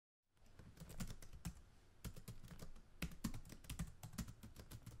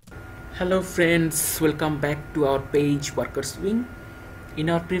Hello friends, welcome back to our page Workers Wing. In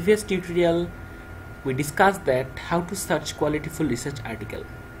our previous tutorial, we discussed that how to search qualityful research article.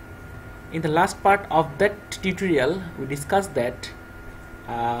 In the last part of that tutorial, we discussed that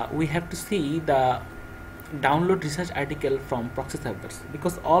we have to see the download research article from proxy servers,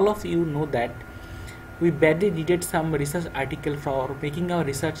 because all of you know that we badly needed some research article for making our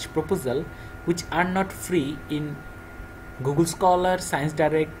research proposal which are not free in Google Scholar, Science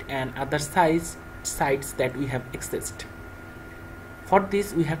Direct and other sites that we have accessed. For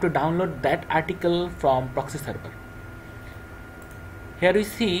this we have to download that article from proxy server. Here we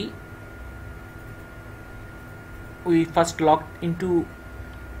see we first logged into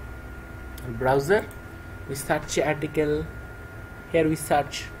browser, we search the article. Here we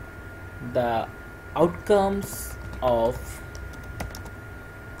search the outcomes of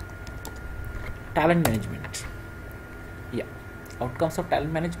talent management. Outcomes of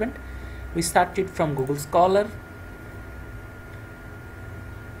talent management. We search it from Google Scholar.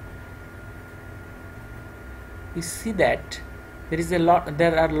 We see that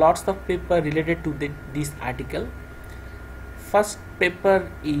there are lots of paper related to this article. First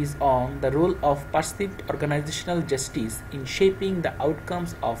paper is on the role of perceived organizational justice in shaping the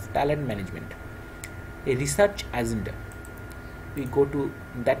outcomes of talent management, a research agenda. We go to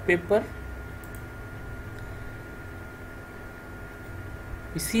that paper.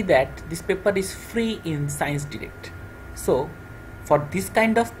 We see that this paper is free in Science Direct. So for this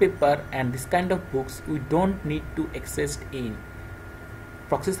kind of paper and this kind of books, we don't need to access in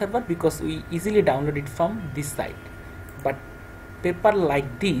proxy server because we easily download it from this site. But paper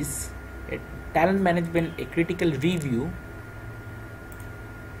like this, a talent management, a critical review,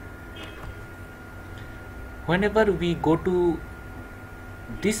 whenever we go to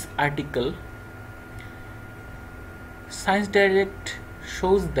this article, Science Direct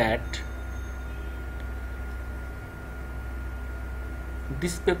shows that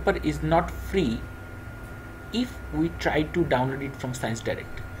this paper is not free if we try to download it from Science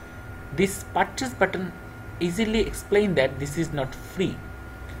Direct. This purchase button easily explains that this is not free,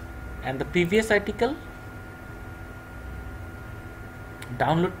 and the previous article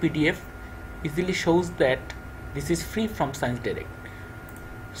download PDF easily shows that this is free from Science Direct.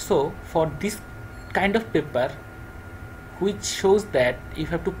 So for this kind of paper which shows that you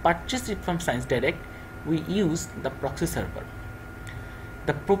have to purchase it from Science Direct, we use the proxy server.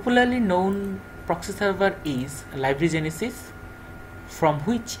 The popularly known proxy server is Library Genesis, from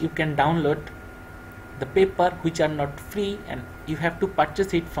which you can download the paper which are not free, and you have to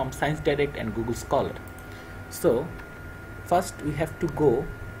purchase it from Science Direct and Google Scholar. So first we have to go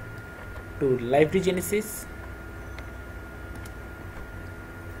to Library Genesis.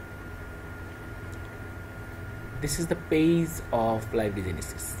 This is the page of Library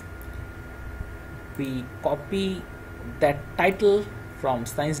Genesis. We copy that title from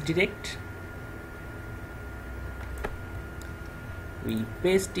Science Direct. We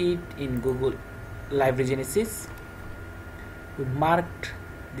paste it in Google Library Genesis. We marked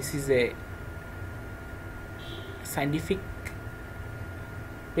this is a scientific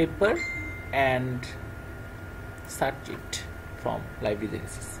paper and search it from Library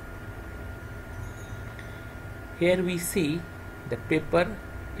Genesis. Here we see the paper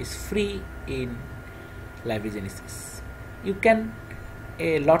is free in Library Genesis. You can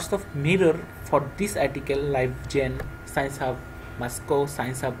lots of mirror for this article: LiveGen, Science Hub Moscow,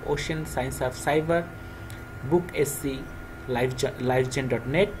 Science Hub Ocean, Science Hub Cyber, Book SC,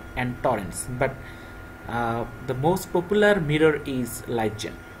 LiveGen.net and torrents. But the most popular mirror is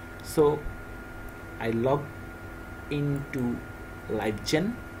LiveGen. So I log into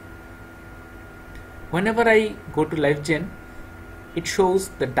LiveGen. Whenever I go to LiveGen, it shows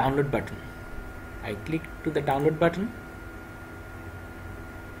the download button. I click to the download button,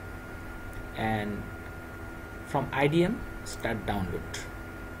 and from IDM start download.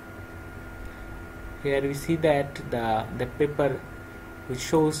 Here we see that the paper which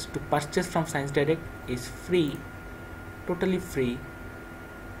shows to purchase from Science Direct is free, totally free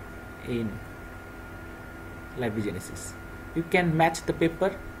in Library Genesis. You can match the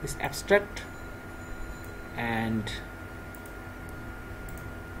paper, this abstract, and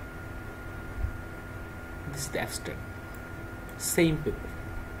this is the abstract, same paper.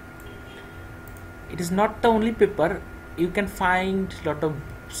 It is not the only paper. You can find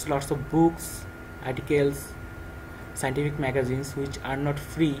lots of books, articles, scientific magazines which are not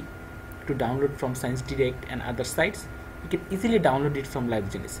free to download from Science Direct and other sites. You can easily download it from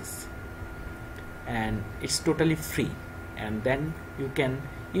Library Genesis, and it's totally free. And then you can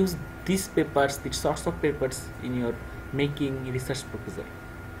use these papers, these sorts of papers in your making research proposal.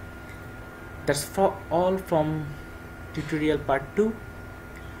 That's for all from tutorial part 2.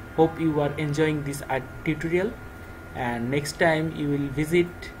 Hope you are enjoying this tutorial, and next time you will visit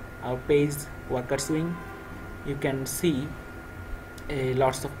our page Workers Wing. You can see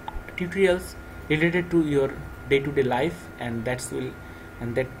lots of tutorials related to your day-to-day life, and that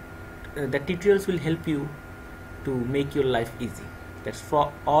tutorials will help you to make your life easy. That's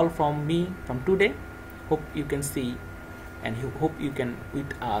for all from me from today. Hope you can see, and hope you can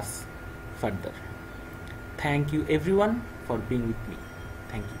with us further. Thank you everyone for being with me.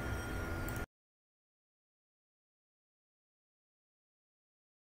 Thank you.